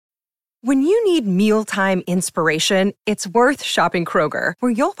When you need mealtime inspiration, it's worth shopping Kroger,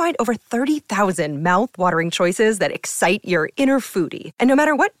 where you'll find over 30,000 mouth-watering choices that excite your inner foodie. And no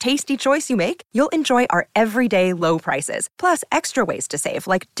matter what tasty choice you make, you'll enjoy our everyday low prices, plus extra ways to save,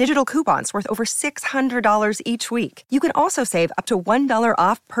 like digital coupons worth over $600 each week. You can also save up to $1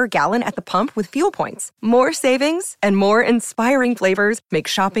 off per gallon at the pump with fuel points. More savings and more inspiring flavors make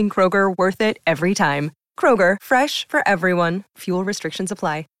shopping Kroger worth it every time. Kroger, fresh for everyone. Fuel restrictions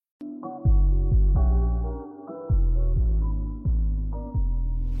apply.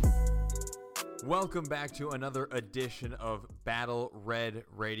 Welcome back to another edition of Battle Red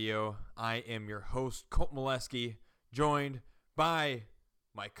Radio. I am your host, Colt Molesky, joined by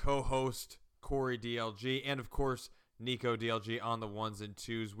my co-host, Corey DLG, and of course, Nico DLG on the ones and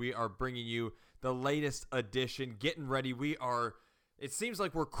twos. We are bringing you the latest edition, getting ready. It seems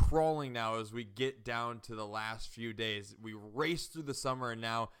like we're crawling now as we get down to the last few days. We raced through the summer, and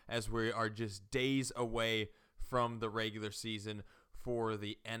now as we are just days away from the regular season for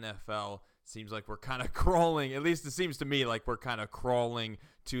the NFL, seems like we're kind of crawling. At least it seems to me like we're kind of crawling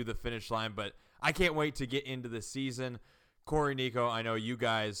to the finish line, but I can't wait to get into the season. Corey, Nico, I know you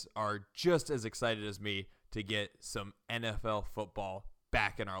guys are just as excited as me to get some NFL football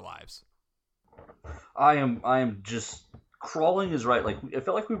back in our lives. I am just crawling is right. Like, I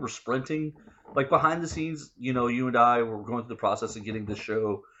felt like we were sprinting, like behind the scenes. You know, you and I were going through the process of getting this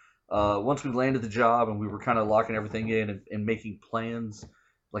show. Once we landed the job and we were kind of locking everything in and making plans.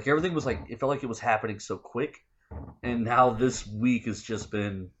 Like, everything was like, it felt like it was happening so quick. And now this week has just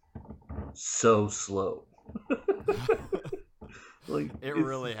been so slow. It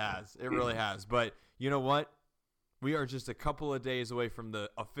really has. It really has. But you know what? We are just a couple of days away from the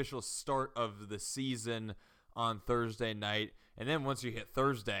official start of the season on Thursday night. And then once you hit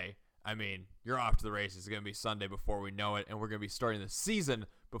Thursday, I mean, you're off to the races. It's going to be Sunday before we know it. And we're going to be starting the season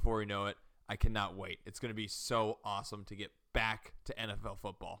before we know it. I cannot wait. It's going to be so awesome to get back to NFL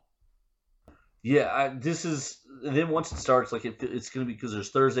football. Yeah, and then once it starts, like it's going to be, because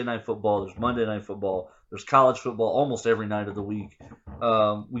there's Thursday night football, there's Monday night football, there's college football almost every night of the week.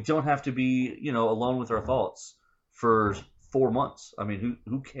 We don't have to be, alone with our thoughts for 4 months. I mean,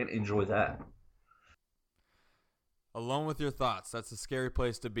 who can't enjoy that? Alone with your thoughts. That's a scary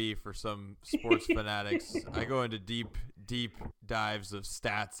place to be for some sports fanatics. I go into deep dives of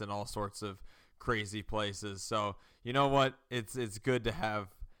stats and all sorts of crazy places. So, you know what? It's good to have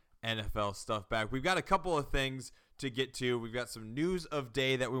NFL stuff back. We've got a couple of things to get to. We've got some news of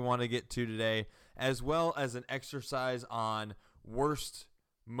day that we want to get to today, as well as an exercise on worst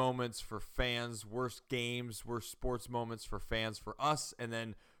moments for fans, worst games, worst sports moments for fans, for us, and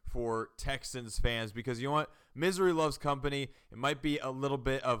then for Texans fans, because you know what? Misery loves company. It might be a little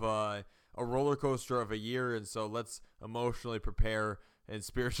bit of a roller coaster of a year, and so let's emotionally prepare and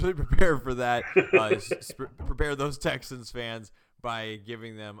spiritually prepare for that. Prepare those Texans fans by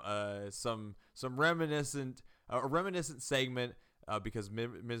giving them some reminiscent segment because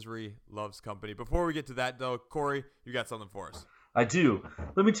misery loves company. Before we get to that, though, Corey, you got something for us. I do.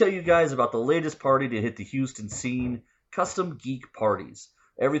 Let me tell you guys about the latest party to hit the Houston scene: Custom Geek Parties.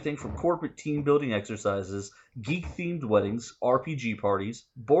 Everything from corporate team building exercises, geek-themed weddings, RPG parties,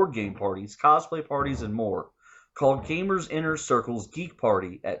 board game parties, cosplay parties, and more. Call Gamers Inner Circle's Geek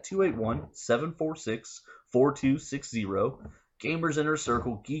Party at 281-746-4260. Gamers Inner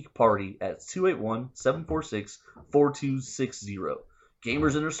Circle Geek Party at 281-746-4260.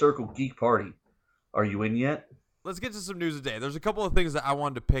 Gamers Inner Circle Geek Party. Are you in yet? Let's get to some news today. There's a couple of things that I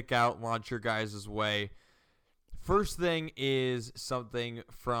wanted to pick out and launch your guys' way. First thing is something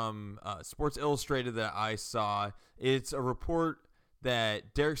from Sports Illustrated that I saw. It's a report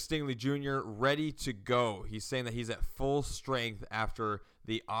that Derek Stingley Jr. ready to go. He's saying that he's at full strength after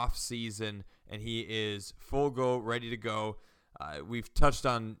the off season, and he is full go, ready to go. We've touched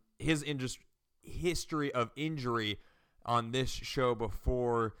on his history of injury on this show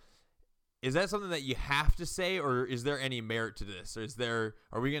before. Is that something that you have to say, or is there any merit to this? Are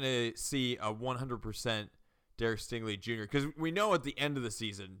we going to see a 100% Derek Stingley Jr.? Because we know at the end of the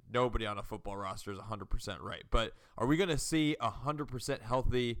season, nobody on a football roster is 100% right. But are we going to see a 100%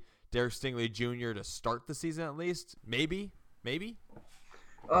 healthy Derek Stingley Jr. to start the season at least? Maybe?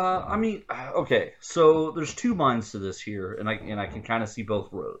 I mean, okay. So there's two minds to this here, and I can kind of see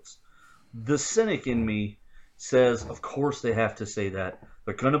both roads. The cynic in me says, of course they have to say that.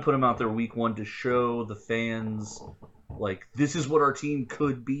 They're going to put him out there week one to show the fans, like, this is what our team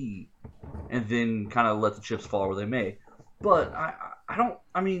could be, and then kind of let the chips fall where they may. But I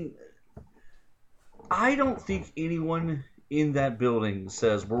don't think anyone in that building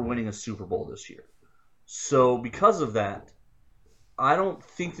says we're winning a Super Bowl this year. So because of that, I don't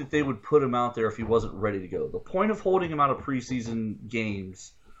think that they would put him out there if he wasn't ready to go. The point of holding him out of preseason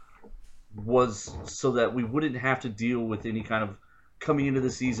games was so that we wouldn't have to deal with any kind of coming into the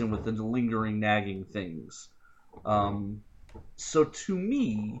season with the lingering, nagging things. So to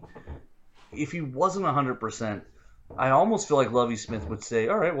me, if he wasn't 100%, I almost feel like Lovie Smith would say,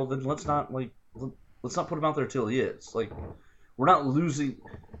 "All right, well then let's not put him out there till he is." Like, we're not losing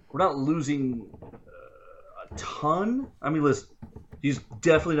a ton. I mean, listen, he's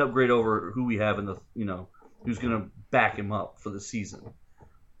definitely an upgrade over who we have in the, who's going to back him up for the season.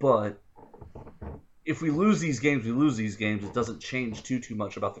 But if we lose these games, we lose these games. It doesn't change too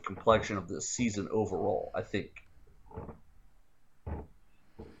much about the complexion of this season overall, I think.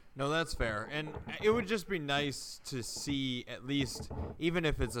 No, that's fair. And it would just be nice to see, at least, even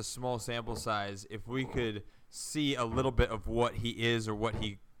if it's a small sample size, if we could see a little bit of what he is or what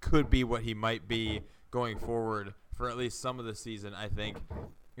he could be, what he might be going forward for at least some of the season, I think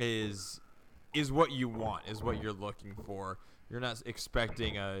is what you want, is what you're looking for. You're not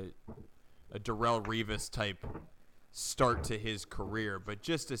expecting a Darrelle Revis type start to his career, but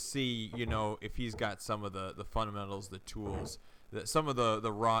just to see, if he's got some of the fundamentals, the tools, some of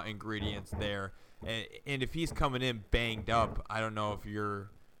the raw ingredients there. And if he's coming in banged up, I don't know if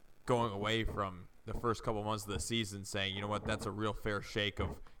you're going away from the first couple months of the season saying, you know what, that's a real fair shake of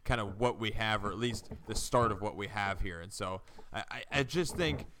kind of what we have, or at least the start of what we have here. And so I just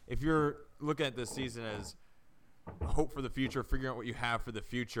think if you're looking at this season as hope for the future, figuring out what you have for the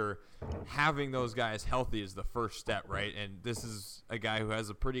future, having those guys healthy is the first step, right? And this is a guy who has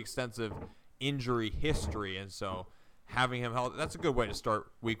a pretty extensive injury history, and so having him healthy, that's a good way to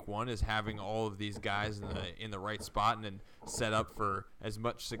start week one, is having all of these guys in the right spot and then set up for as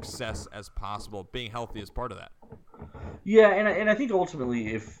much success as possible. Being healthy is part of that. Yeah, and I think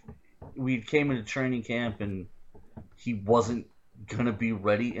ultimately if we came into training camp and he wasn't going to be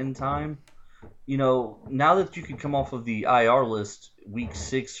ready in time, now that you can come off of the IR list week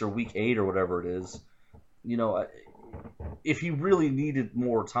 6 or week 8 or whatever it is, if he really needed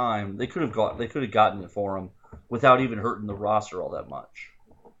more time, they could have gotten it for him without even hurting the roster all that much.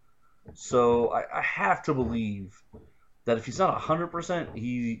 So I have to believe that if he's not 100%,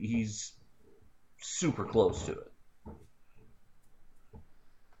 he's super close to it.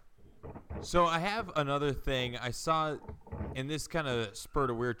 So I have another thing I saw, and this kind of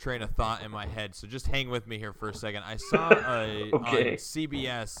spurred a weird train of thought in my head, so just hang with me here for a second. I saw Okay. on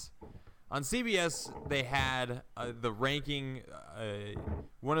CBS. On CBS, they had the ranking.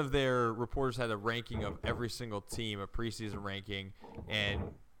 One of their reporters had a ranking of every single team, a preseason ranking, and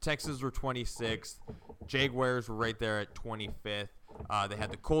Texans were 26th. Jaguars were right there at 25th. They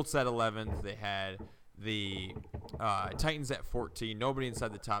had the Colts at 11th. They had the Titans at 14. Nobody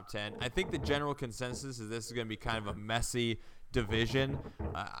inside the top 10. I think the general consensus is this is going to be kind of a messy division.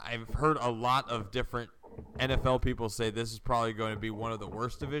 I've heard a lot of different NFL people say this is probably going to be one of the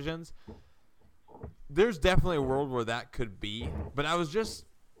worst divisions. There's definitely a world where that could be, but I was just,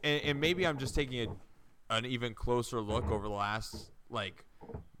 and maybe I'm just taking an even closer look over the last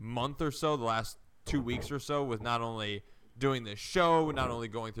month or so, the last 2 weeks or so, with not only doing this show, not only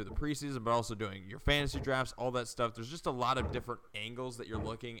going through the preseason, but also doing your fantasy drafts, all that stuff. There's just a lot of different angles that you're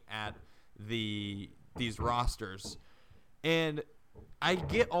looking at these rosters, and I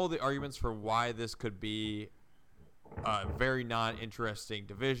get all the arguments for why this could be a very non-interesting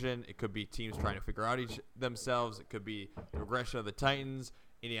division. It could be teams trying to figure out themselves. It could be the regression of the Titans,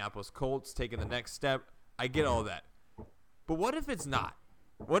 Indianapolis Colts taking the next step. I get all that. But what if it's not?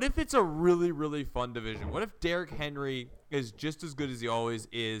 What if it's a really, really fun division? What if Derrick Henry is just as good as he always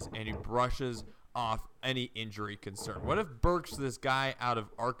is and he brushes off any injury concern? What if Burks, this guy out of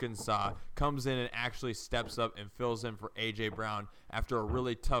Arkansas, comes in and actually steps up and fills in for A.J. Brown after a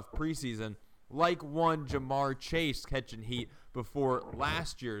really tough preseason, like one Jamar Chase catching heat before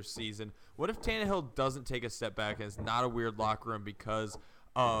last year's season? What if Tannehill doesn't take a step back and it's not a weird locker room because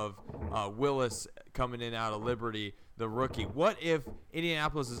of Willis coming in out of Liberty, the rookie? What if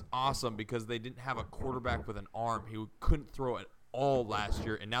Indianapolis is awesome because they didn't have a quarterback with an arm who couldn't throw at all last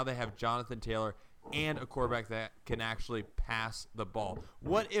year, and now they have Jonathan Taylor and a quarterback that can actually pass the ball?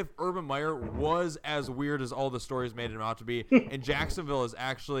 What if Urban Meyer was as weird as all the stories made him out to be, and Jacksonville has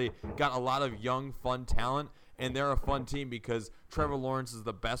actually got a lot of young, fun talent, and they're a fun team because Trevor Lawrence is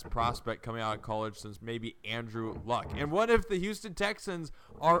the best prospect coming out of college since maybe Andrew Luck? And what if the Houston Texans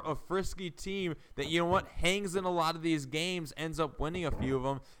are a frisky team that, hangs in a lot of these games, ends up winning a few of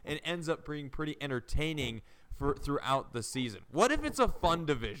them, and ends up being pretty entertaining throughout the season? What if it's a fun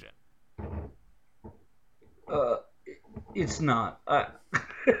division? It's not.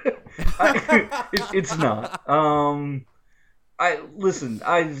 It's not.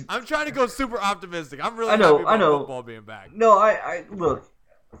 I'm trying to go super optimistic. I'm really I know, happy about football being back. No, I look.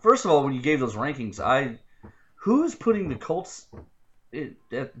 First of all, when you gave those rankings, who is putting the Colts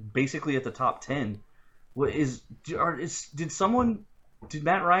basically at the top 10? Did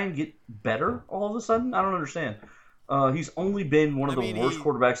Matt Ryan get better all of a sudden? I don't understand. He's only been one of the worst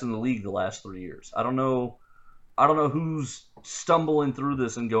quarterbacks in the league the last 3 years. I don't know who's stumbling through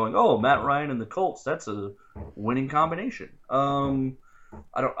this and going, "Oh, Matt Ryan and the Colts, that's a winning combination." I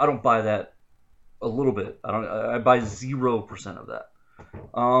don't buy that a little bit. I buy 0% of that.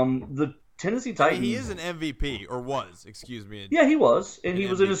 The Tennessee Titans. He is an MVP, or was, excuse me. Yeah, he was, and he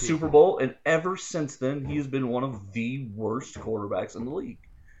was in a Super Bowl, and ever since then, he has been one of the worst quarterbacks in the league.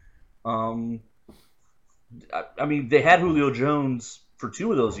 I mean, they had Julio Jones for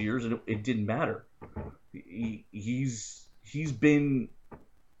 2 of those years, and it didn't matter. He's been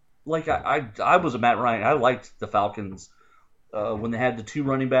like I was a Matt Ryan. I liked the Falcons when they had the 2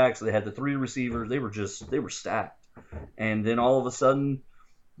 running backs, they had the 3 receivers. They were stacked, and then all of a sudden,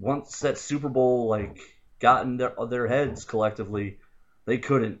 once that Super Bowl got in their heads collectively, they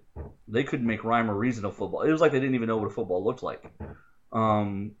couldn't make rhyme or reason of football. It was like they didn't even know what a football looked like.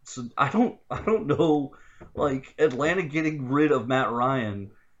 So I don't know. Atlanta getting rid of Matt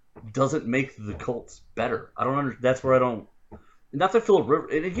Ryan doesn't make the Colts better. I don't understand. That's where I don't. Not that Philip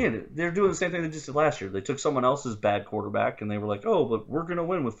Rivers. And again, they're doing the same thing they just did last year. They took someone else's bad quarterback and they were like, "Oh, but we're gonna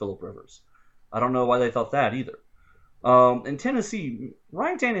win with Philip Rivers." I don't know why they thought that either. In Tennessee,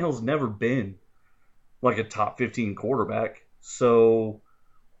 Ryan Tannehill's never been a top 15 quarterback. So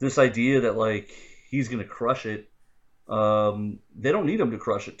this idea that he's gonna crush it, they don't need him to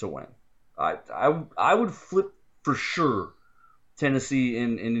crush it to win. I would flip for sure Tennessee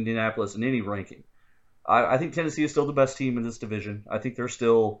in Indianapolis in any ranking. I think Tennessee is still the best team in this division. I think they're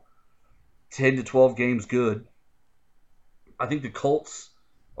still 10 to 12 games good. I think the Colts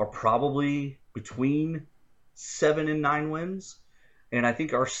are probably between 7 and 9 wins, and I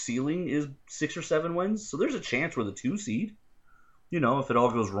think our ceiling is 6 or 7 wins. So there's a chance we're the 2 seed. If it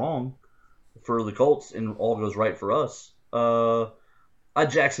all goes wrong for the Colts and all goes right for us.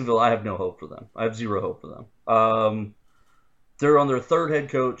 Jacksonville, I have no hope for them. I have 0 hope for them. They're on their 3rd head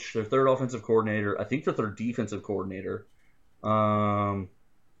coach, their 3rd offensive coordinator. I think their 3rd defensive coordinator. I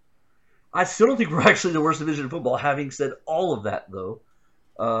still don't think we're actually the worst division in football. Having said all of that, though,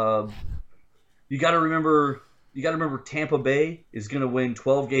 you got to remember Tampa Bay is going to win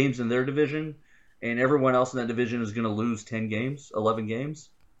 12 games in their division, and everyone else in that division is going to lose 10 games, 11 games,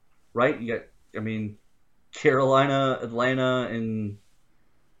 right? Carolina, Atlanta, and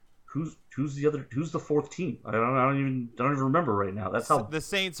who's the 4th team? I don't even remember right now. That's how the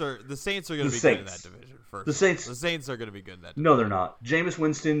Saints are going to be good in that division. First, the Saints are going to be good in that division. No, they're not. Jameis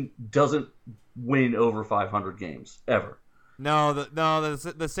Winston doesn't win over 500 games ever. No,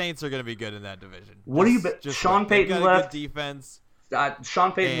 the Saints are going to be good in that division. What do you bet? Sean Payton left. Good defense.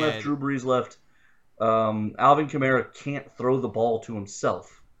 Sean Payton left. Drew Brees left. Alvin Kamara can't throw the ball to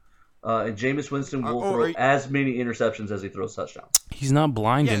himself. And Jameis Winston will throw as many interceptions as he throws touchdowns. He's not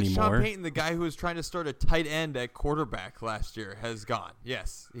blind anymore. Sean Payton, the guy who was trying to start a tight end at quarterback last year, has gone.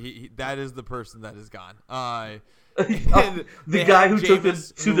 Yes, that is the person that has gone. The guy who took them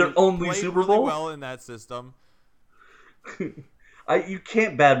to their only Super Bowl? Really well in that system. You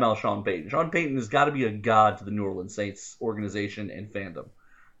can't badmouth Sean Payton. Sean Payton has got to be a god to the New Orleans Saints organization and fandom.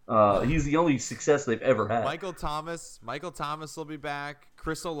 He's the only success they've ever had. Michael Thomas will be back.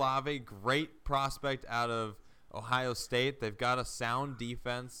 Chris Olave, great prospect out of Ohio State. They've got a sound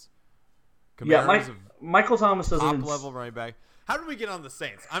defense. Michael Thomas doesn't top-level running back. How did we get on the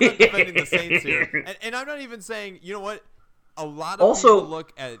Saints? I'm not defending the Saints here, and I'm not even saying. You know what? A lot of people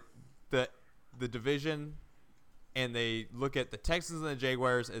look at the division, and they look at the Texans and the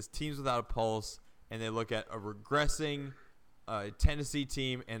Jaguars as teams without a pulse, and they look at a regressing Tennessee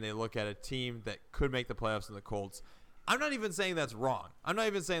team, and they look at a team that could make the playoffs in the Colts. I'm not even saying that's wrong.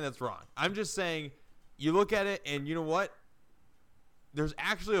 I'm just saying you look at it, and you know what? There's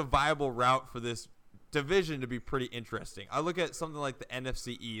actually a viable route for this division to be pretty interesting. I look at something like the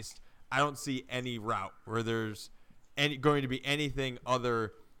NFC East. I don't see any route where there's going to be anything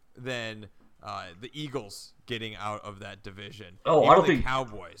other than the Eagles getting out of that division. Oh, even I don't the think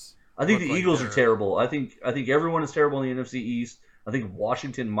Cowboys. I think the Eagles are terrible. I think everyone is terrible in the NFC East. I think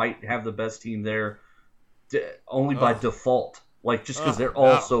Washington might have the best team there, only by default, just because they're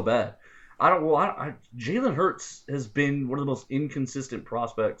all so bad. Jalen Hurts has been one of the most inconsistent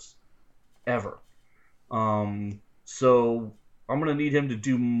prospects ever. So I'm gonna need him to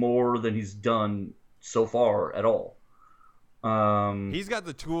do more than he's done so far at all. He's got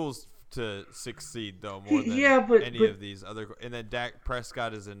the tools to succeed though more than but of these other. And then Dak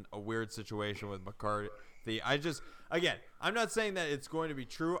Prescott is in a weird situation with McCarthy. I'm not saying that it's going to be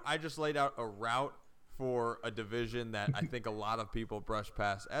true. I just laid out a route for a division that I think a lot of people brush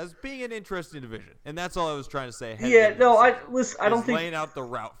past as being an interesting division, and that's all I was trying to say. Yeah, no, I don't think laying out the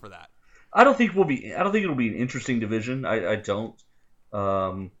route for that. I don't think it'll be an interesting division. I don't.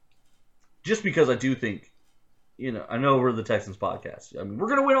 Just because I do think, I know we're the Texans podcast. I mean, we're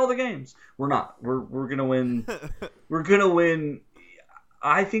gonna win all the games. We're not. We're gonna win. We're gonna win.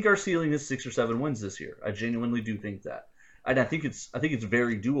 I think our ceiling is 6 or 7 wins this year. I genuinely do think that, and I think it's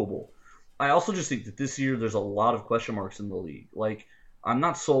very doable. I also just think that this year there's a lot of question marks in the league. Like, I'm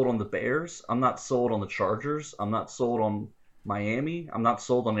not sold on the Bears. I'm not sold on the Chargers. I'm not sold on Miami. I'm not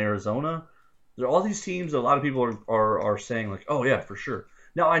sold on Arizona. There are all these teams that a lot of people are saying, like, oh, yeah, for sure.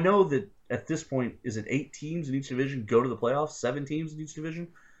 Now, I know that at this point, is it 8 teams in each division go to the playoffs? 7 teams in each division?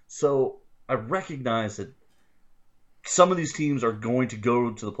 So I recognize that some of these teams are going to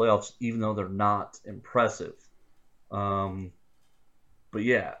go to the playoffs even though they're not impressive. But,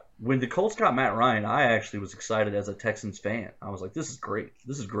 yeah. When the Colts got Matt Ryan, I actually was excited as a Texans fan. I was like, "This is great.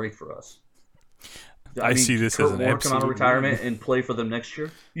 This is great for us." I see this Kurt as an Warner absolute come out of retirement and play for them next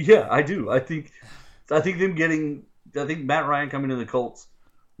year. Yeah, I do. I think Matt Ryan coming to the Colts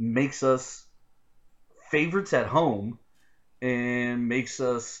makes us favorites at home and makes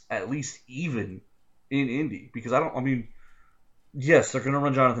us at least even in Indy. Because yes, they're going to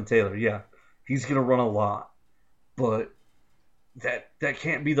run Jonathan Taylor. Yeah, he's going to run a lot, but that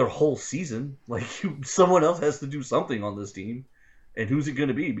can't be their whole season. Like, someone else has to do something on this team, and who's it going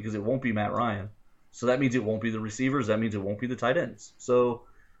to be? Because it won't be Matt Ryan. So that means it won't be the receivers. That means it won't be the tight ends. So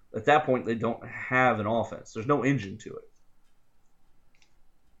at that point, they don't have an offense. There's no engine to it.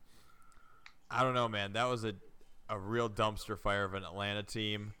 I don't know, man. That was a real dumpster fire of an Atlanta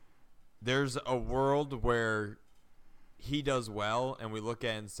team. There's a world where he does well, and we look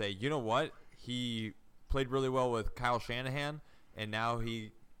at it and say, you know what? He played really well with Kyle Shanahan, and now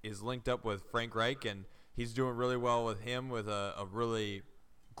he is linked up with Frank Reich, and he's doing really well with him with a really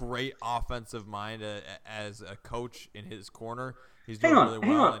great offensive mind as a coach in his corner. He's doing really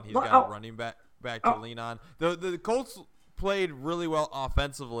well, and he's got a running back to lean on. The Colts played really well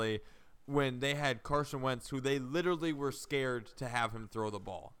offensively when they had Carson Wentz, who they literally were scared to have him throw the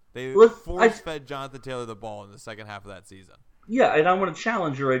ball. They force-fed Jonathan Taylor the ball in the second half of that season. Yeah, and I want to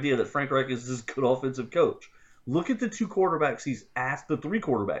challenge your idea that Frank Reich is this good offensive coach. Look at the 3 quarterbacks he's asked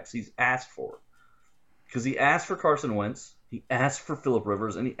for. Because he asked for Carson Wentz, he asked for Phillip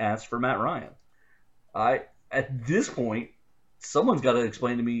Rivers, and he asked for Matt Ryan. At this point, someone's got to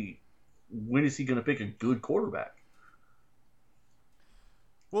explain to me, when is he going to pick a good quarterback?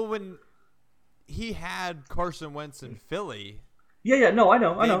 Well, when he had Carson Wentz in Philly, I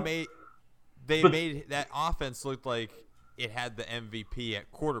know. They made that offense look like it had the MVP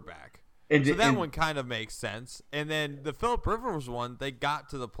at quarterback. So that one kind of makes sense. And then the Phillip Rivers one, they got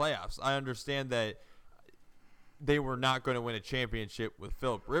to the playoffs. I understand that they were not going to win a championship with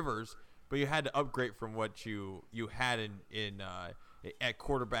Phillip Rivers, but you had to upgrade from what you had in at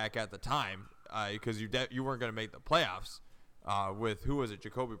quarterback at the time, because you weren't going to make the playoffs with, who was it,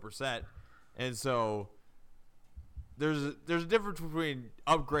 Jacoby Brissett. And so there's a difference between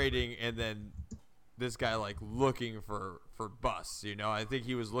upgrading and then this guy like looking for busts. I think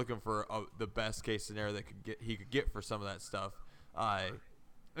he was looking for the best case scenario that he could get for some of that stuff.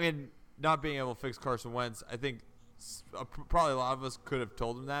 And not being able to fix Carson Wentz, I think probably a lot of us could have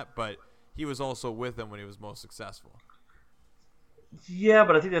told him that, but he was also with him when he was most successful. Yeah,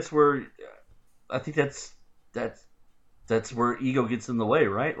 but I think that's where that's where ego gets in the way,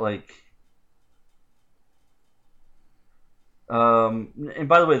 right? Like, and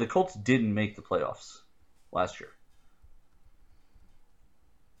by the way, the Colts didn't make the playoffs last year.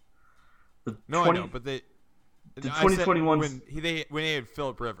 I know, but the 2021 when they had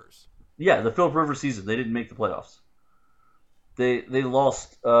Phillip Rivers. Yeah, the Phillip Rivers season, they didn't make the playoffs. They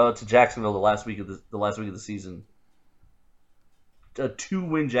lost to Jacksonville the last week of the season. A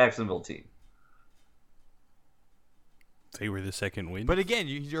 2-win Jacksonville team. They were the second win. But again,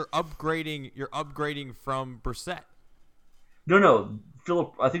 you're upgrading. You're upgrading from Brissett. No,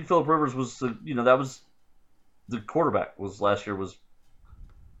 I think Phillip Rivers was that was the quarterback. Was last year was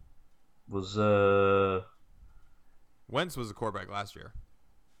Wentz was the quarterback last year.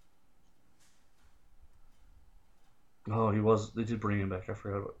 Oh, he was. They did bring him back. I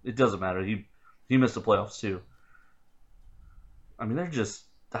forgot about it. It doesn't matter. He missed the playoffs too. I mean, they're just.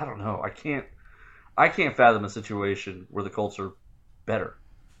 I don't know. I can't fathom a situation where the Colts are better.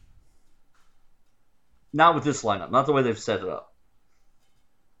 Not with this lineup. Not the way they've set it up.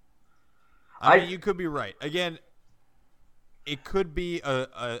 I mean, you could be right. Again, it could be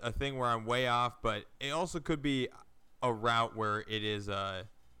a thing where I'm way off, but it also could be a route where it is a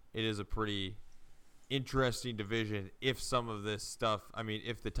pretty interesting division if some of this stuff, I mean,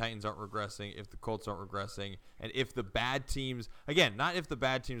 if the Titans aren't regressing, if the Colts aren't regressing, and if the bad teams, again, not if the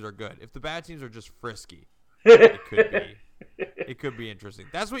bad teams are good, if the bad teams are just frisky, it could be interesting.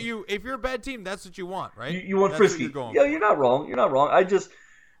 That's what if you're a bad team, that's what you want, right? You want frisky. Yeah, you're not wrong. I just,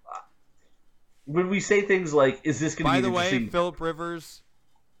 when we say things like, is this going to be interesting? By the way, Phillip Rivers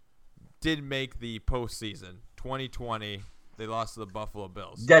did make the postseason 2020. They lost to the Buffalo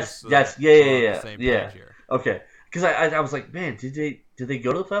Bills. Yeah. Okay, because I was like, man, did they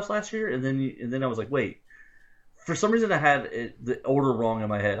go to the playoffs last year? And then I was like, wait. For some reason, I had the order wrong in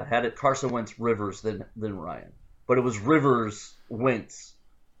my head. I had it Carson Wentz, Rivers, then Ryan, but it was Rivers, Wentz,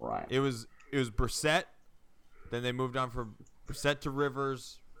 Ryan. It was Brissett. Then they moved on from Brissett to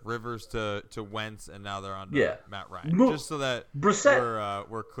Rivers to Wentz, and now they're on to Matt Ryan. Just so that Brissett,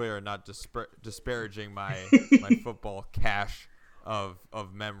 we're clear and not disparaging my football cache of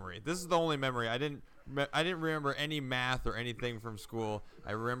memory. This is the only memory I didn't remember any math or anything from school.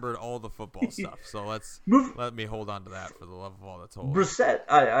 I remembered all the football stuff. So let me hold on to that for the love of all that's holy. Brissett,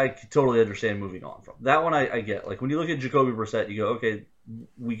 I totally understand moving on from that one. I get, like, when you look at Jacoby Brissett, you go, okay,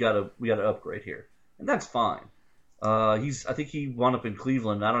 we gotta upgrade here, and that's fine. I think he wound up in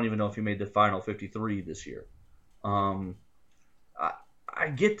Cleveland. I don't even know if he made the final 53 this year. I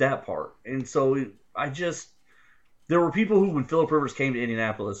get that part, and so there were people who, when Phillip Rivers came to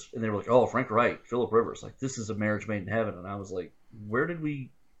Indianapolis, and they were like, "Oh, Frank Reich, Phillip Rivers, like, this is a marriage made in heaven," and I was like, "Where did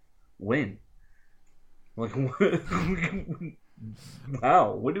we win? Like,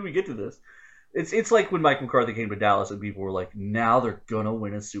 wow, when did we get to this?" It's like when Mike McCarthy came to Dallas, and people were like, "Now they're gonna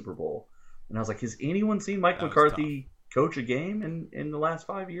win a Super Bowl." And I was like, has anyone seen Mike McCarthy coach a game in the last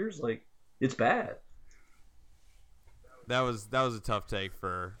 5 years? Like, it's bad. That was a tough take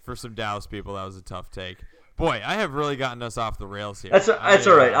for some Dallas people. That was a tough take. Boy, I have really gotten us off the rails here. That's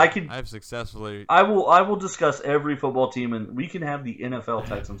all right. I've successfully. I will discuss every football team, and we can have the NFL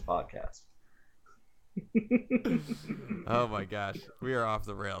Texans podcast. Oh my gosh, we are off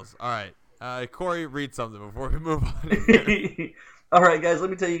the rails. All right, Corey, read something before we move on. All right, guys, let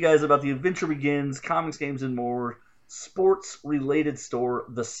me tell you guys about The Adventure Begins, comics, games, and more sports-related store,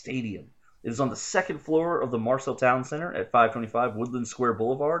 The Stadium. It is on the second floor of the Marcel Town Center at 525 Woodland Square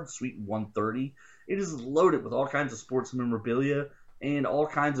Boulevard, Suite 130. It is loaded with all kinds of sports memorabilia and all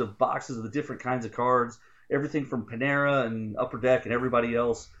kinds of boxes of the different kinds of cards, everything from Panera and Upper Deck and everybody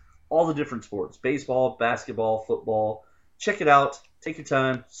else, all the different sports, baseball, basketball, football. Check it out. Take your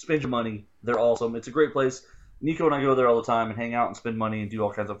time. Spend your money. They're awesome. It's a great place. Nico and I go there all the time and hang out and spend money and do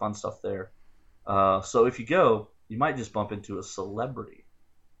all kinds of fun stuff there. So if you go, you might just bump into a celebrity.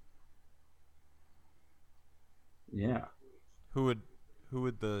 Yeah. Who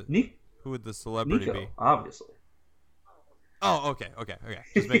would the celebrity Nico, be? Obviously. Oh, okay.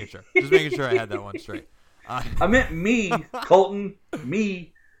 Just making sure I had that one straight. I meant me, Colton.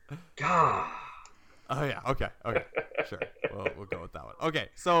 Me. God. Oh yeah. Okay. Sure. We'll go with that one. Okay.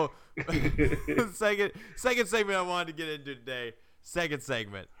 So second segment I wanted to get into today. Second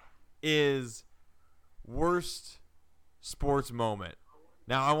segment is worst sports moment.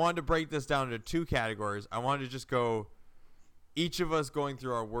 Now I wanted to break this down into two categories. I wanted to just go each of us going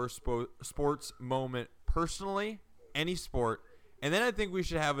through our worst sports moment personally, any sport, and then I think we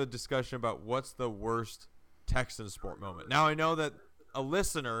should have a discussion about what's the worst Texan sport moment. Now I know that a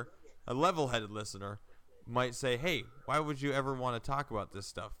level-headed listener might say, hey, why would you ever want to talk about this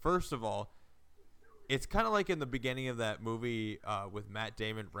stuff? First of all, it's kind of like in the beginning of that movie with Matt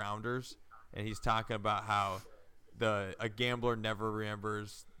Damon, Rounders, and he's talking about how a gambler never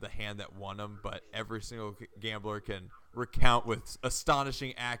remembers the hand that won him, but every single gambler can recount with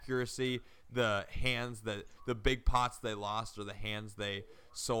astonishing accuracy the hands that the big pots they lost or the hands they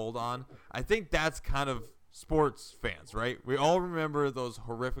sold on. I think that's kind of sports fans, right? We all remember those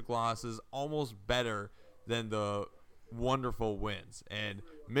horrific losses almost better than the wonderful wins. And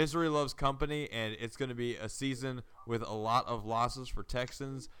misery loves company, and it's going to be a season with a lot of losses for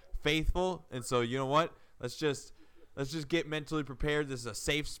Texans faithful. And so, you know what? Let's just get mentally prepared. This is a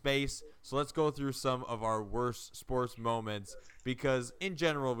safe space. So let's go through some of our worst sports moments because in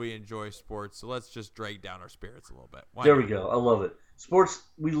general we enjoy sports. So let's just drag down our spirits a little bit. There we go. I love it. Sports.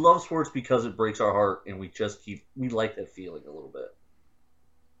 We love sports because it breaks our heart, and we like that feeling a little bit.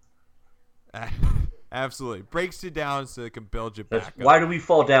 Absolutely. Breaks you down so it can build you back up. Why do we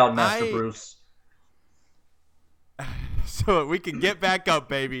fall down, Master Bruce? So we can get back up,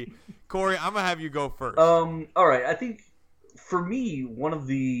 baby. Corey, I'm going to have you go first. All right. I think for me, one of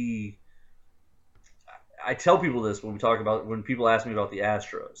the I tell people this when people ask me about the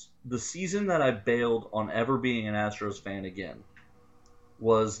Astros. The season that I bailed on ever being an Astros fan again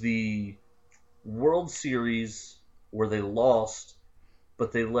was the World Series where they lost,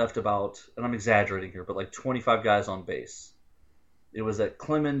 but they left about, and I'm exaggerating here, but like 25 guys on base. It was at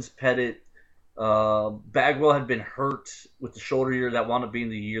Clemens, Pettit. Bagwell had been hurt with the shoulder year. That wound up being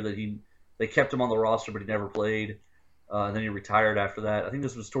the year that they kept him on the roster, but he never played. And then he retired after that. I think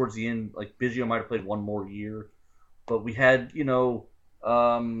this was towards the end. Like Biggio might have played one more year, but we had Lance.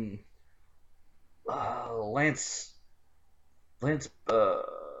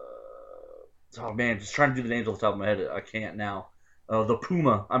 Oh man, just trying to do the names off the top of my head. I can't now. The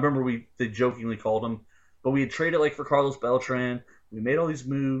Puma. I remember they jokingly called him, but we had traded for Carlos Beltran. We made all these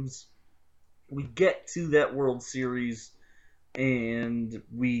moves. We get to that World Series, and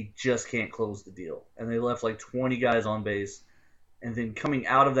we just can't close the deal. And they left 20 guys on base. And then coming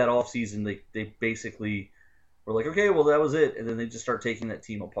out of that offseason, they basically were like, okay, well, that was it. And then they just start taking that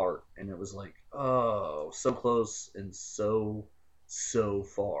team apart. And it was oh, so close and so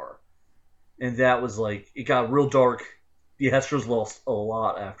far. And that was it got real dark. The Astros lost a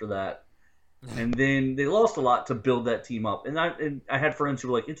lot after that. And then they lost a lot to build that team up. And I had friends who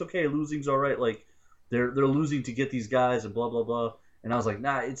were like, it's okay, losing's all right. They're losing to get these guys and blah, blah, blah. And I was like,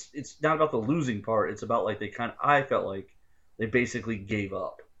 nah, it's not about the losing part. It's about I felt like they basically gave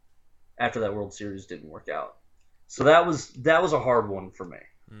up after that World Series didn't work out. So that was a hard one for me.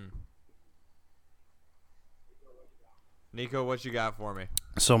 Nico, what you got for me?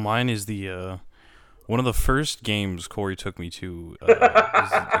 So mine is the one of the first games Corey took me to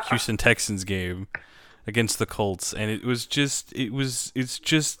was the Houston Texans game against the Colts, and it's just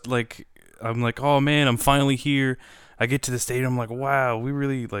I'm like, oh man, I'm finally here. I get to the stadium, I'm like, wow, we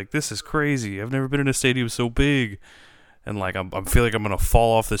really this is crazy. I've never been in a stadium so big, and I feel like I'm gonna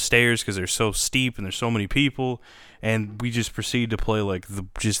fall off the stairs because they're so steep and there's so many people, and we just proceed to play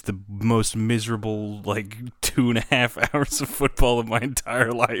the most miserable 2.5 hours of football of my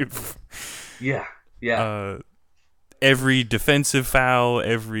entire life. Yeah. Every defensive foul,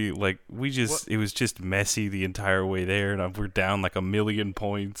 it was just messy the entire way there, and we're down 1 million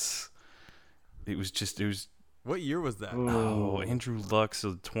points. It was. What year was that? Oh, Andrew Luck,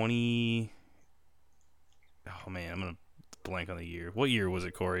 so 20. Oh man, I'm gonna blank on the year. What year was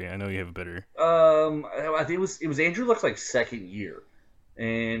it, Corey? I know you have a better. I think it was Andrew Luck's second year,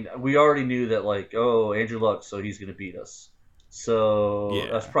 and we already knew that Andrew Luck, so he's gonna beat us. So yeah.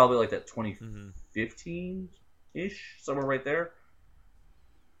 That's probably that 2015-ish, somewhere right there.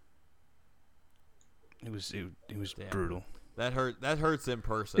 It was brutal. That hurts in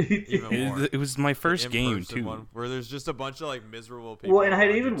person even more. It was my first game too, one, where there's just a bunch of miserable people. Well, and I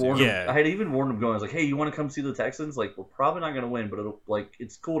had even warned him. Yeah. I had even warned him going. I was like, "Hey, you want to come see the Texans? We're probably not going to win, but it'll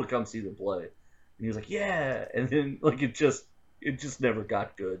it's cool to come see them play." And he was like, "Yeah," and then it just never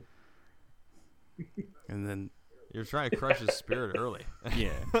got good. And then you're trying to crush his spirit early.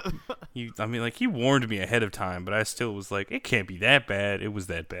 Yeah, he warned me ahead of time, but I still was like, it can't be that bad. It was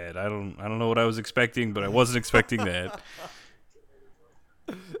that bad. I don't know what I was expecting, but I wasn't expecting that.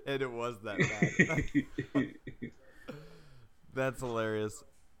 And it was that bad. That's hilarious.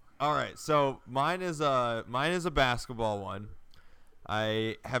 All right, so mine is a basketball one.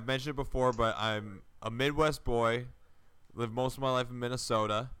 I have mentioned it before, but I'm a Midwest boy. Lived most of my life in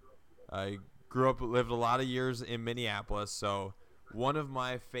Minnesota. I lived a lot of years in Minneapolis. So one of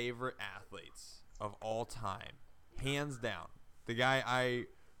my favorite athletes of all time, hands down, the guy I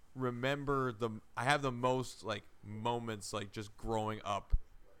remember I have the most moments just growing up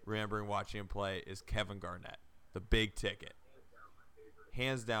remembering watching him play is Kevin Garnett, the big ticket.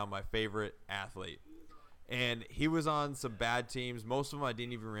 Hands down my favorite athlete. And he was on some bad teams. Most of them I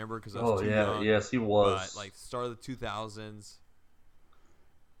didn't even remember because I was too young. Yes, he was. But start of the 2000s,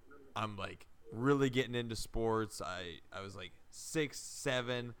 I'm really getting into sports. I was 6,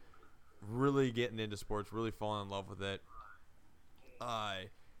 7, really getting into sports, really falling in love with it.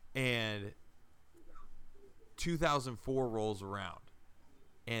 And 2004 rolls around,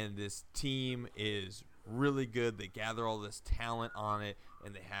 and this team is really good. They gather all this talent on it,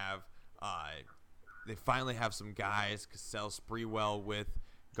 and they finally have some guys, Cassell, Sprewell with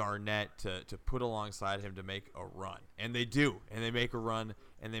Garnett to put alongside him to make a run. And they do, and they make a run,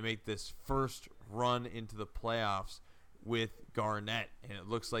 and they make this first run into the playoffs with Garnett, and it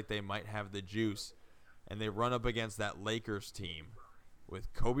looks like they might have the juice. And they run up against that Lakers team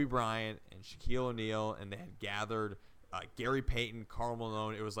with Kobe Bryant and Shaquille O'Neal, and they had gathered Gary Payton, Karl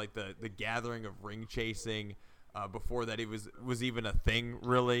Malone. It was the gathering of ring chasing before that it was even a thing,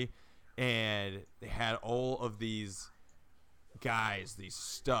 really. And they had all of these guys, these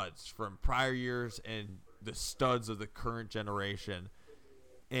studs from prior years, and the studs of the current generation.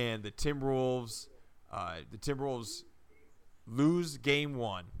 And the Timberwolves lose game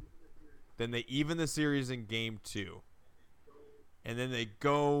 1. Then they even the series in game 2. And then they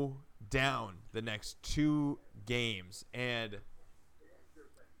go down the next 2 games. And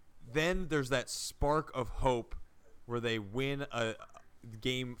then there's that spark of hope where they win a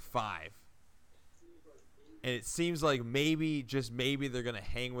game 5. And it seems like maybe, just maybe, they're going to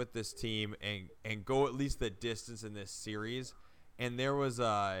hang with this team and go at least the distance in this series. And there was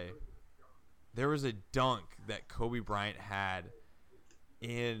a dunk that Kobe Bryant had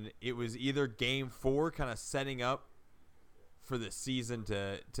it was either game 4, kind of setting up for the season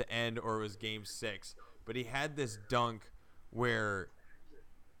to end, or it was game 6. But he had this dunk where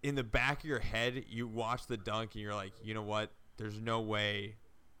in the back of your head, you watch the dunk and you're like, you know what? There's no way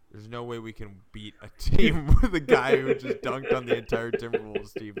we can beat a team with a guy who just dunked on the entire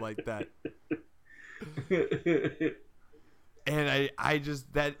Timberwolves team like that. And I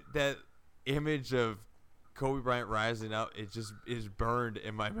just that image of Kobe Bryant rising up, it just is burned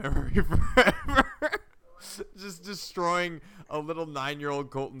in my memory forever. Just destroying a little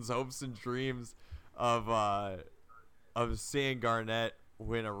 9-year-old Colton's hopes and dreams of seeing Garnett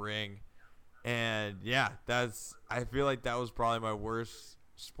win a ring. And yeah, I feel like that was probably my worst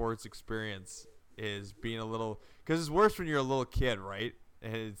sports experience, is being a little, because it's worse when you're a little kid, right?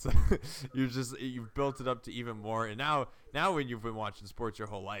 And it's you've built it up to even more. And now when you've been watching sports your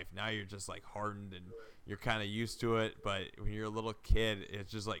whole life, now you're just like hardened and you're kind of used to it. But when you're a little kid, it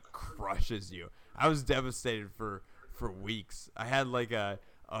just like crushes you. I was devastated for weeks. I had like a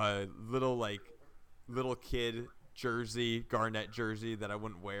little kid jersey, Garnett jersey, that I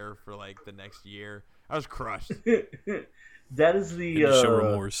wouldn't wear for like the next year. I was crushed. That is the show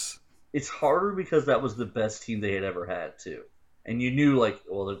remorse. It's harder because that was the best team they had ever had too. And you knew, like,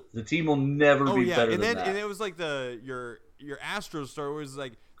 well, the team will never be better than that. And it was like your Astros story was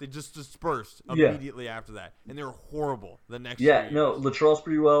like they just dispersed immediately after that, and they were horrible the next year. Yeah, no, Latrell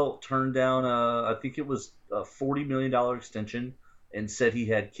Sprewell turned down I think it was a $40 million extension and said he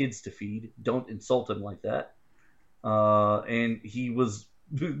had kids to feed. Don't insult him like that. And he was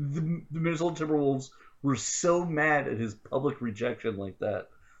the Minnesota Timberwolves were so mad at his public rejection like that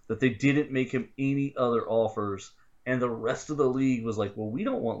they didn't make him any other offers. And the rest of the league was like, well, we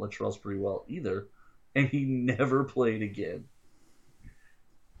don't want Latrell Sprewell either. And he never played again.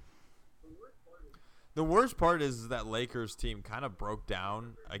 The worst part is that Lakers team kind of broke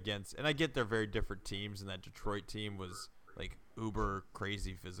down against, and I get they're very different teams, and that Detroit team was like uber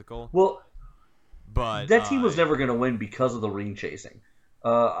crazy physical. Well, but that team was never going to win because of the ring chasing.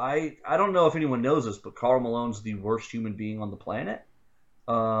 I don't know if anyone knows this, but Karl Malone's the worst human being on the planet.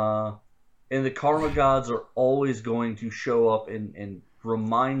 And the karma gods are always going to show up and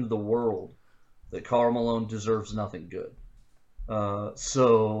remind the world that Karl Malone deserves nothing good.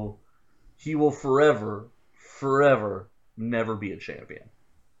 So he will forever never be a champion.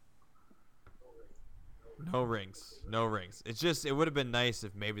 No rings. It's just, it would have been nice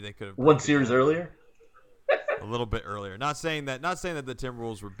if maybe they could have one series earlier. A little bit earlier. Not saying that the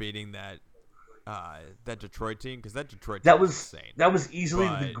Timberwolves were beating that Detroit team, because that Detroit team was insane. That was easily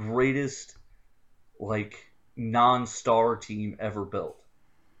the greatest like non-star team ever built.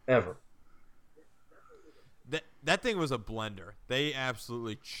 Ever. That thing was a blender. They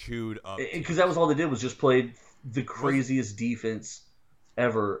absolutely chewed up. Because that was all they did, was just played the craziest defense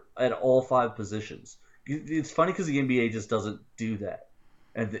ever at all 5 positions. It's funny because the NBA just doesn't do that.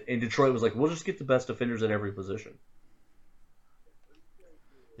 And Detroit was like, we'll just get the best defenders at every position.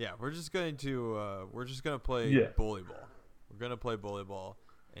 Yeah, we're just going to play bully ball. We're going to play bully ball,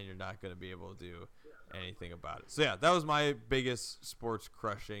 and you're not going to be able to do anything about it. So yeah, that was my biggest sports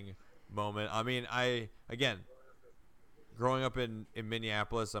crushing moment. I mean, growing up in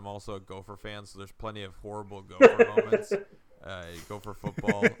Minneapolis, I'm also a Gopher fan, so there's plenty of horrible Gopher moments, Gopher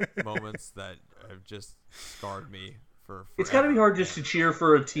football moments that have just scarred me for forever. It's got to be hard just to cheer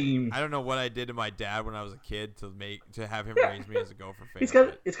for a team. I don't know what I did to my dad when I was a kid to have him raise me as a Gopher fan. It's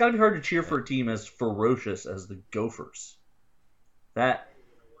got to be hard to cheer for a team as ferocious as the Gophers. That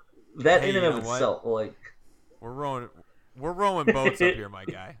in and of itself, like, we're rowing boats up here, my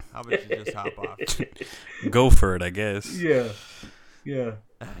guy. How about you just hop off? Go for it, I guess. Yeah.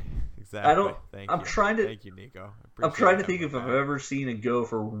 Exactly. Thank you, Nico. I'm trying to think if I've ever seen a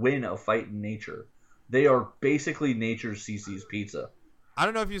Gopher win a fight in nature. They are basically nature's CC's Pizza. I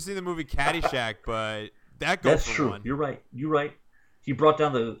don't know if you've seen the movie Caddyshack, but that Gopher That's true. won. You're right. He brought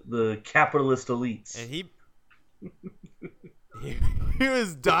down the capitalist elites. And he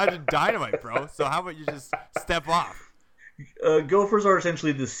was dodging dynamite, bro. So how about you just step off? Gophers are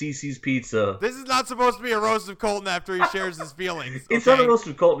essentially the CC's Pizza. This is not supposed to be a roast of Colton after he shares his feelings. It's okay? not a roast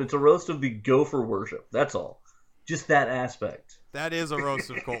of Colton. It's a roast of the Gopher worship. That's all. Just that aspect. That is a roast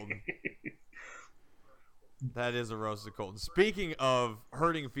of Colton. That is a roast of Colton. Speaking of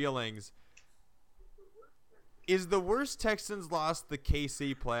hurting feelings, is the worst Texans loss the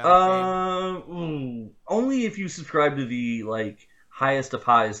KC playoff game? Only if you subscribe to the highest of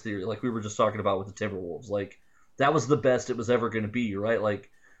highs theory, like we were just talking about with the Timberwolves. Like that was the best it was ever going to be, right?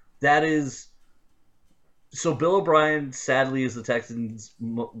 Like that is. So Bill O'Brien, sadly, is the Texans'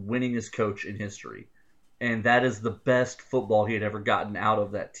 winningest coach in history, and that is the best football he had ever gotten out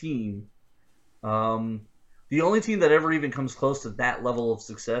of that team. The only team that ever even comes close to that level of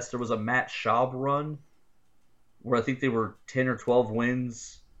success, there was a Matt Schaub run where I think they were 10 or 12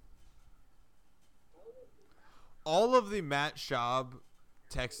 wins. All of the Matt Schaub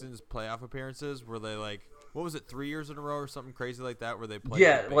Texans playoff appearances, were they what was it, 3 years in a row or something crazy like that, where they played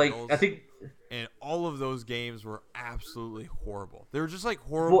the Bengals? I think, and all of those games were absolutely horrible. They were just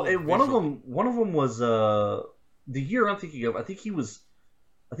horrible. Well, and one of them was the year I'm thinking of. I think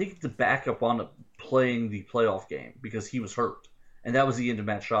the backup on playing the playoff game because he was hurt, and that was the end of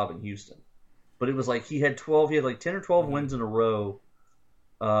Matt Schaub in Houston. But it was he had 10 or 12 wins in a row.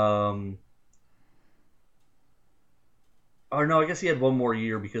 Or no, I guess he had one more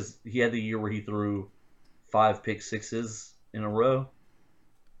year because he had the year where he threw 5 pick sixes in a row.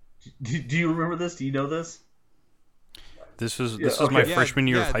 Do you remember this? Do you know this? This was my freshman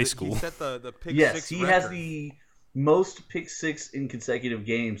year of high school. He set the pick yes, six he record. has the most pick six in consecutive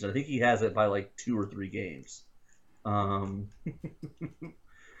games. And I think he has it by 2 or 3 games.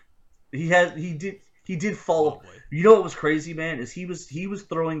 He did fall. Lovely. You know what was crazy, man? Is he was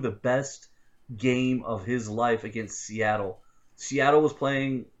throwing the best game of his life against Seattle. Seattle was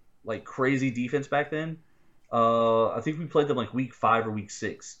playing crazy defense back then. I think we played them week 5 or week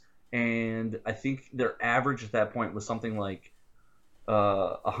 6, and I think their average at that point was something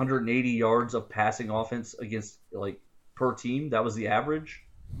 180 yards of passing offense against per team. That was the average,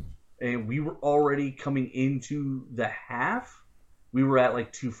 and we were already coming into the half. We were at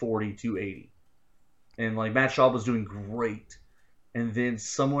 240, 280, and Matt Schaub was doing great. And then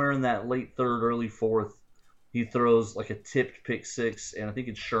somewhere in that late third, early fourth, he throws a tipped pick six, and I think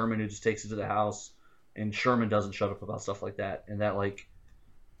it's Sherman who just takes it to the house, and Sherman doesn't shut up about stuff like that, and that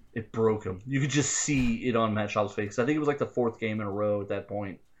it broke him. You could just see it on Matt Schaub's face. I think it was the 4th game in a row at that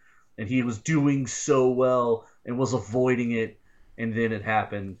point, and he was doing so well and was avoiding it, and then it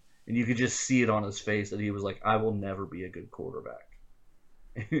happened, and you could just see it on his face that he was I will never be a good quarterback.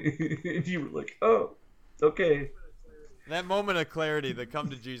 And you were oh, okay. That moment of clarity, the come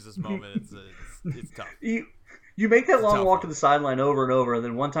to Jesus moment, it's tough. You make that long walk to the sideline over and over, and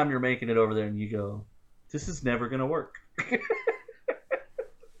then one time you're making it over there, and you go, "This is never going to work." This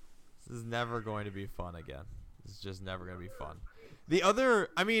is never going to be fun again. It's just never going to be fun. The other,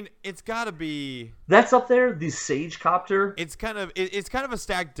 it's got to be. That's up there. The Sage Copter. It's kind of a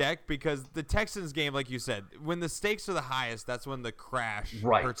stacked deck because the Texans game, like you said, when the stakes are the highest, that's when the crash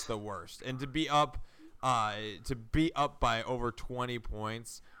hurts the worst, and to be up by over 20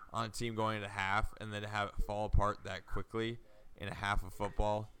 points on a team going into half and then have it fall apart that quickly in a half of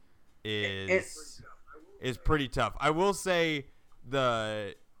football is pretty tough. I will say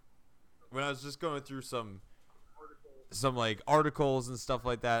when I was just going through some articles and stuff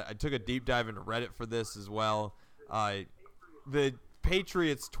like that, I took a deep dive into Reddit for this as well. The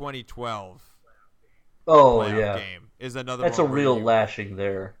Patriots 2012 playoff game is another. That's one a real lashing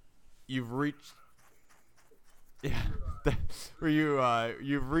there. You've reached. Yeah, where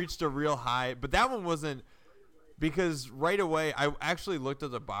you've reached a real high, but that one wasn't, because right away I actually looked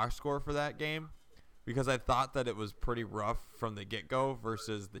at the box score for that game because I thought that it was pretty rough from the get-go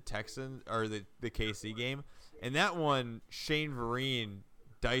versus the Texans or the KC game, and that one Shane Vereen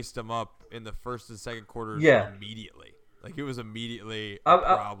diced them up in the first and second quarters immediately. It was immediately a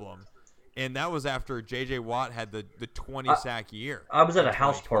problem, and that was after J.J. Watt had the 20 sack year. I was at a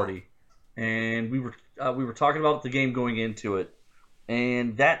house party. And we were talking about the game going into it,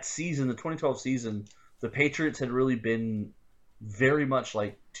 and that season, the 2012 season, the Patriots had really been very much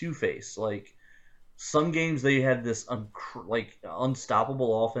Two-Face. Some games they had this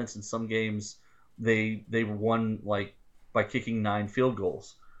unstoppable offense, and some games they won by kicking 9 field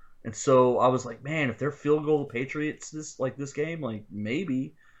goals. And so I was man, if they're field goal Patriots this game,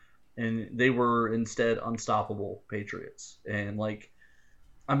 maybe. And they were instead unstoppable Patriots, and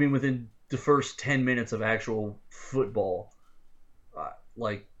within the first 10 minutes of actual football, I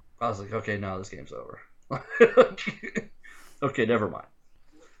was okay, now this game's over. Okay, never mind.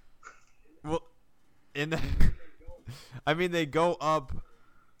 Well, I mean, they go up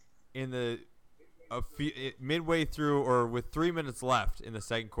in midway through, or with 3 minutes left in the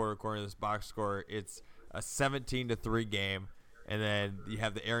second quarter, according to this box score. It's a 17-3 game, and then you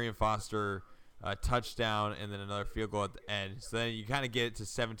have the Arian Foster touchdown, and then another field goal at the end. So then you kind of get it to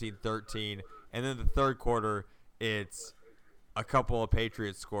 17-13, and then the third quarter, it's a couple of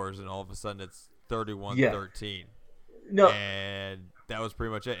Patriots scores, and all of a sudden it's 31-13. No, and that was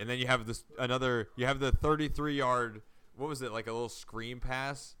pretty much it. And then you have you have the 33-yard, what was it, like a little screen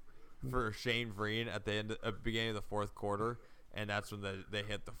pass for Shane Vereen at the beginning of the fourth quarter, and that's when they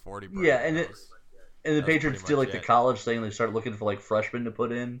hit the 40. Yeah, and the Patriots did like the college thing. They started looking for like freshmen to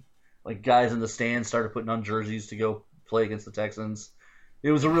put in, like guys in the stands started putting on jerseys to go play against the Texans.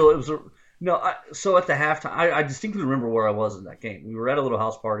 So at the halftime, I distinctly remember where I was in that game. We were at a little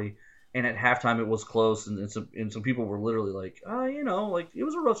house party, and at halftime it was close, and some people were literally like, like it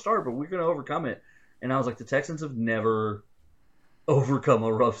was a rough start, but we're gonna overcome it. And I was like, the Texans have never overcome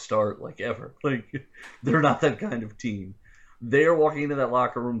a rough start, like, ever. Like, they're not that kind of team. They're walking into that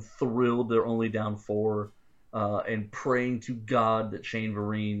locker room thrilled they're only down 4, and praying to God that Shane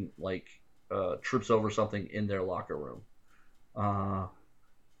Vereen trips over something in their locker room.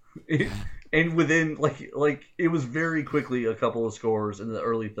 And within it was very quickly a couple of scores in the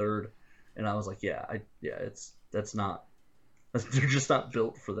early third, and I was like, they're just not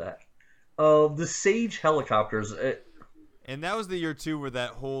built for that. The Sage helicopters. And that was the year too where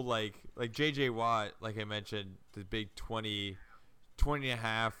that whole like J.J. Watt, like I mentioned, the big 20 and a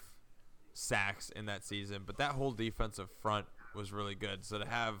half sacks in that season, but that whole defensive front was really good. So to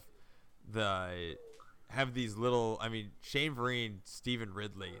have these little, I mean, Shane Vereen, Stephen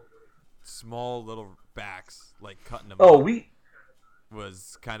Ridley, small little backs like cutting them up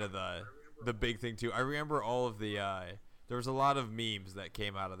was kind of the big thing too. I remember all of the there was a lot of memes that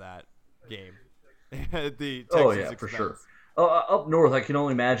came out of that game. The Texans for sure. Up north, I can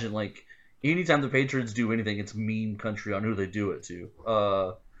only imagine, like, anytime the Patriots do anything, it's meme country on who they do it to.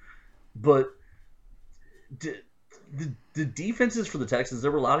 But the defenses for the Texans,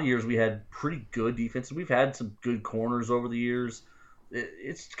 there were a lot of years we had pretty good defenses. We've had some good corners over the years.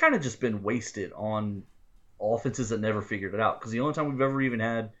 It's kind of just been wasted on offenses that never figured it out. Because the only time we've ever even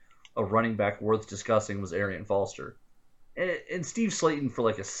had a running back worth discussing was Arian Foster. And Steve Slayton for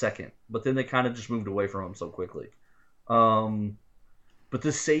like a second, but then they kind of just moved away from him so quickly. But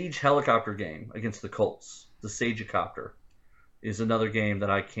the Sage helicopter game against the Colts, the Sagecopter, is another game that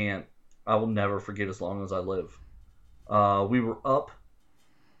I will never forget as long as I live. We were up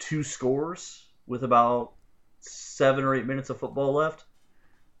 2 scores with about 7 or 8 minutes of football left,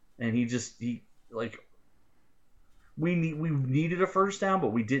 and we needed a first down,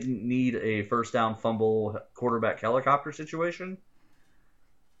 but we didn't need a first down fumble quarterback helicopter situation.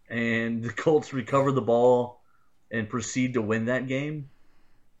 And the Colts recover the ball and proceed to win that game.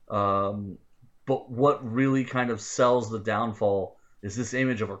 But what really kind of sells the downfall is this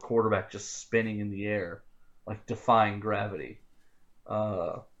image of our quarterback just spinning in the air, like defying gravity.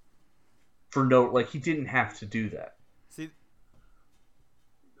 He didn't have to do that.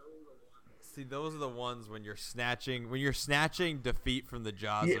 See, those are the ones when you're snatching defeat from the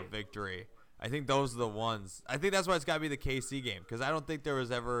jaws of victory. I think those are the ones. I think that's why it's got to be the KC game, because I don't think there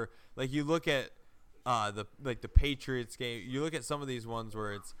was ever, like, you look at the Patriots game, you look at some of these ones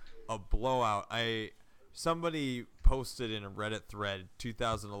where it's a blowout. Somebody posted in a Reddit thread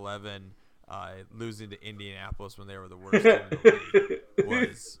 2011 losing to Indianapolis when they were the worst team in the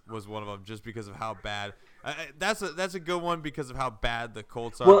league was one of them, just because of how bad. That's a good one because of how bad the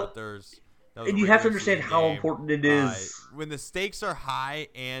Colts are. Well, but and you have to understand how important it is when the stakes are high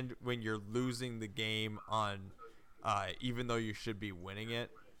and when you're losing the game on, even though you should be winning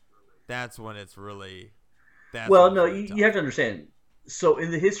it. That's when it's really. You have to understand. So in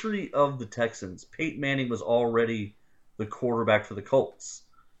the history of the Texans, Peyton Manning was already the quarterback for the Colts.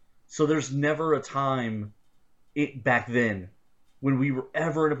 So there's never a time back then when we were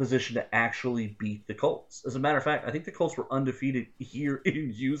ever in a position to actually beat the Colts. As a matter of fact, I think the Colts were undefeated here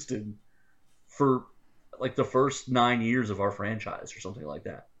in Houston for like the first 9 years of our franchise or something like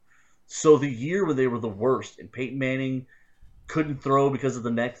that. So the year when they were the worst, and Peyton Manning couldn't throw because of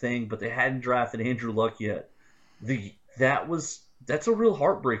the neck thing, but they hadn't drafted Andrew Luck yet. That's a real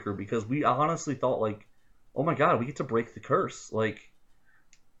heartbreaker, because we honestly thought, like, oh my God, we get to break the curse. Like,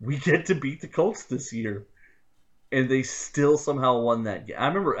 we get to beat the Colts this year. And they still somehow won that game. I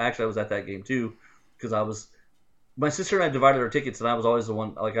remember, actually, I was at that game too, because my sister and I divided our tickets, and I was always the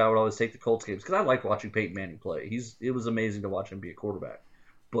one, like, I would always take the Colts games, because I liked watching Peyton Manning play. It was amazing to watch him be a quarterback.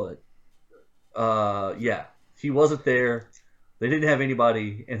 But, he wasn't there. They didn't have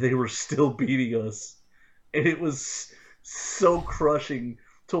anybody, and they were still beating us. and it was so crushing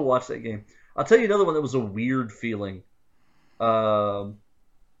to watch that game. I'll tell you another one that was a weird feeling. Jadeveon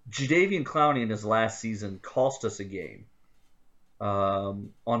Clowney in his last season cost us a game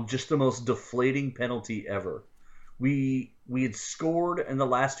on just the most deflating penalty ever. We had scored in the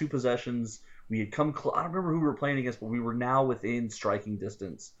last two possessions. We had come I don't remember who we were playing against, but we were now within striking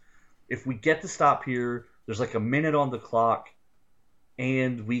distance. If we get to stop here, there's like a minute on the clock,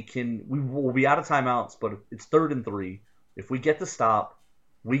 and we will be out of timeouts, but it's 3rd and 3. If we get the stop,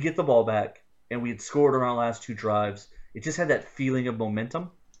 we get the ball back, and we had scored on our last two drives. It just had that feeling of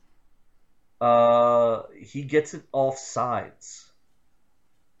momentum. He gets it off sides,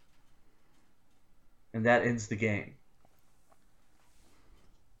 and that ends the game.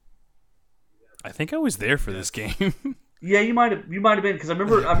 I think I was there for this game. Yeah, you might have been, because I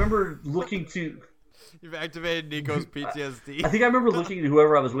remember looking to. You've activated Nico's PTSD. I think I remember looking at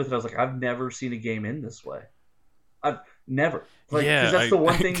whoever I was with, and I was like, I've never seen a game end this way. I've never. Like, yeah, that's the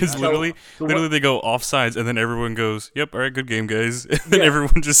one thing. Because literally they go offsides, and then everyone goes, "Yep, all right, good game, guys." And then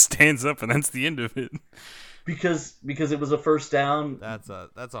everyone just stands up, and that's the end of it. Because it was a first down. That's a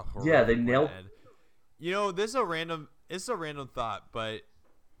horrible. Yeah, they nailed. You know, this is a random thought, but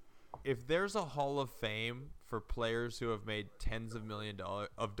if there's a Hall of Fame for players who have made tens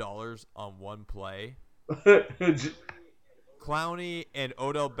of dollars on one play, Clowney and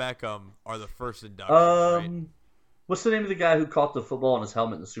Odell Beckham are the first inductions, right? What's the name of the guy who caught the football in his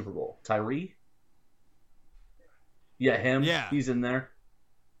helmet in the Super Bowl? Tyree? Yeah, him. Yeah. He's in there.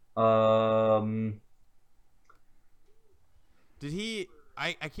 Did he...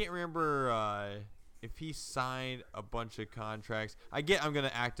 I can't remember if he signed a bunch of contracts. I'm going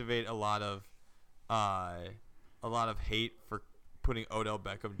to activate a lot of hate for putting Odell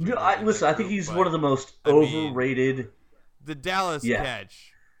Beckham Jr. I think he's one of the most overrated. The Dallas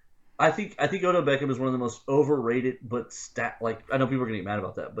catch. I think Odell Beckham is one of the most overrated, but I know people are going to get mad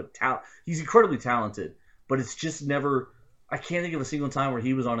about that, but he's incredibly talented. But it's just never. I can't think of a single time where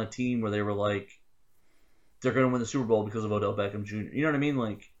he was on a team where they were like, they're going to win the Super Bowl because of Odell Beckham Jr. You know what I mean?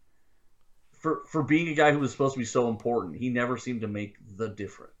 Like, for being a guy who was supposed to be so important, he never seemed to make the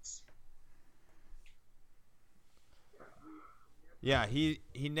difference. Yeah, he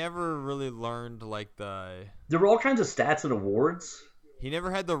never really learned like There were all kinds of stats and awards. He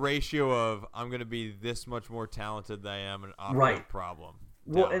never had the ratio of I'm going to be this much more talented than I am an offensive problem.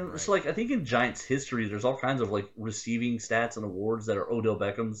 Well, and it's like I think in Giants history, there's all kinds of like receiving stats and awards that are Odell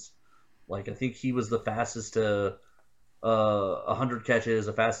Beckham's. Like I think he was the fastest to 100 catches,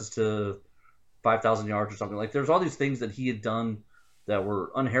 the fastest to 5,000 yards or something. Like there's all these things that he had done that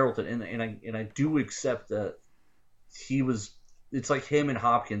were unheralded, and I do accept that he was. It's like him and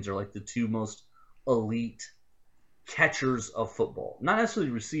Hopkins are like the two most elite catchers of football. Not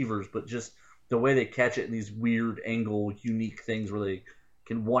necessarily receivers, but just the way they catch it in these weird angle, unique things where they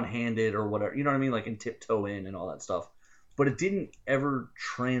can one-hand it or whatever. You know what I mean? Like, and tiptoe in and all that stuff. But it didn't ever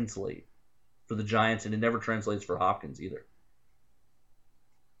translate for the Giants, and it never translates for Hopkins either.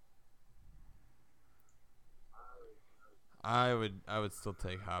 I would still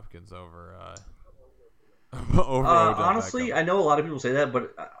take Hopkins over over Odell honestly, Beckham. I know a lot of people say that,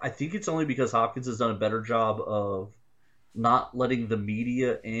 but I think it's only because Hopkins has done a better job of not letting the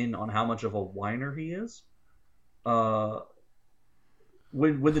media in on how much of a whiner he is. When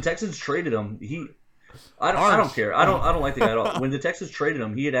the Texans traded him, I don't care. I don't like the guy at all. When the Texans traded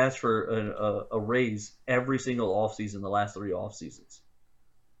him, he had asked for a raise every single offseason the last 3 off seasons.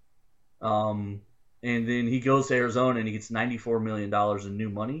 And then he goes to Arizona and he gets $94 million in new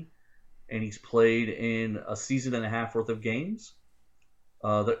money. And he's played in a season and a half worth of games.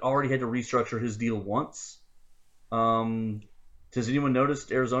 That already had to restructure his deal once. Does anyone notice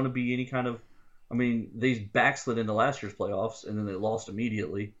Arizona be any kind of? I mean, they backslid into last year's playoffs and then they lost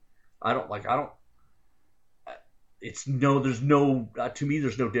immediately. There's no to me.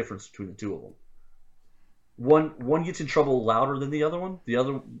 There's no difference between the two of them. One gets in trouble louder than the other one. The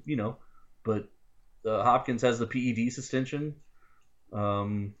other, but Hopkins has the PED suspension.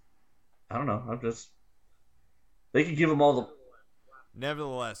 I don't know. They could give him all the.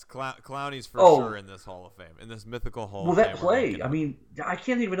 Nevertheless, Clowney's for sure in this Hall of Fame, in this mythical Hall of Fame. Well, that play, I mean, I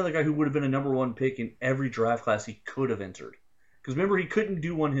can't think of another guy who would have been a number 1 pick in every draft class he could have entered. Because remember, he couldn't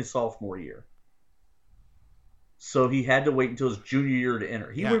do one his sophomore year. So he had to wait until his junior year to enter.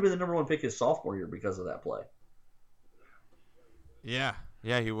 He would have been the number 1 pick his sophomore year because of that play. Yeah,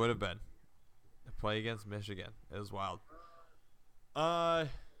 he would have been. The play against Michigan. It was wild.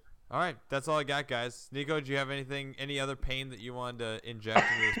 All right, that's all I got, guys. Nico, do you have any other pain that you wanted to inject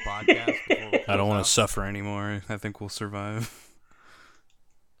into this podcast? I don't want to suffer anymore. I think we'll survive.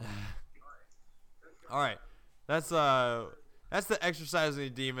 All right. That's the exercising the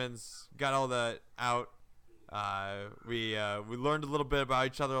demons. Got all that out. We learned a little bit about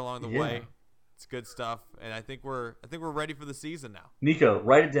each other along the way. It's good stuff, and I think we're ready for the season now. Nico,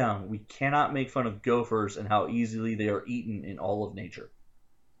 write it down. We cannot make fun of gophers and how easily they are eaten in all of nature.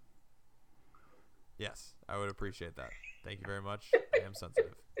 Yes, I would appreciate that. Thank you very much. I am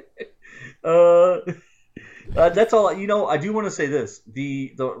sensitive. That's all. You know, I do want to say this: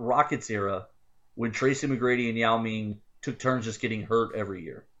 the Rockets era, when Tracy McGrady and Yao Ming took turns just getting hurt every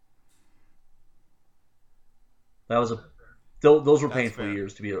year. Those were painful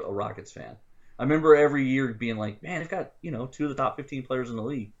years to be a Rockets fan. I remember every year being like, man, they've got, two of the top 15 players in the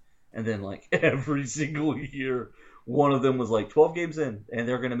league. And then, like, every single year, one of them was like 12 games in, and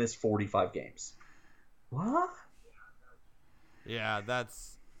they're going to miss 45 games. What? Yeah, that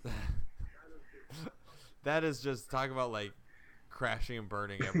is just talk about, like, crashing and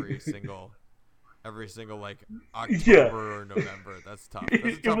burning every single like October or November. That's tough.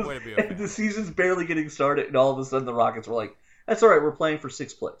 That's a tough way to be a fan. The season's barely getting started, and all of a sudden the Rockets were like, that's all right, we're playing for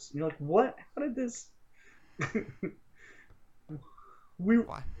 6th place. And you're like, what? How did this?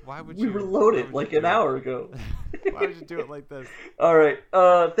 Why would you? We were loaded like an hour ago. Why would you do it like this? All right.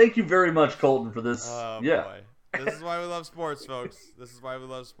 Thank you very much, Colton, for this. Yeah. Boy. This is why we love sports, folks. This is why we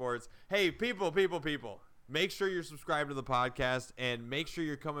love sports. Hey, people. Make sure you're subscribed to the podcast, and make sure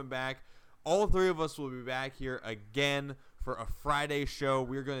you're coming back. All three of us will be back here again for a Friday show.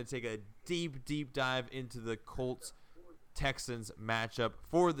 We're going to take a deep dive into the Colts-Texans matchup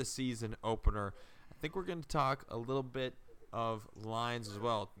for the season opener. I think we're going to talk a little bit of lines as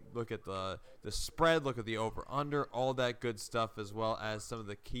well. Look at the spread, look at the over-under, all that good stuff, as well as some of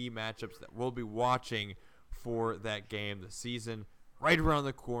the key matchups that we'll be watching for that game. The season right around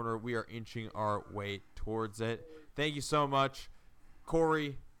the corner. We are inching our way towards it. Thank you so much,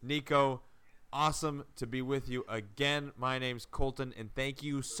 Corey, Nico. Awesome to be with you again. My name's Colton, and thank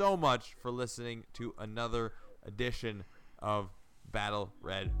you so much for listening to another edition of Battle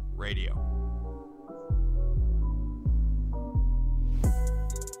Red Radio.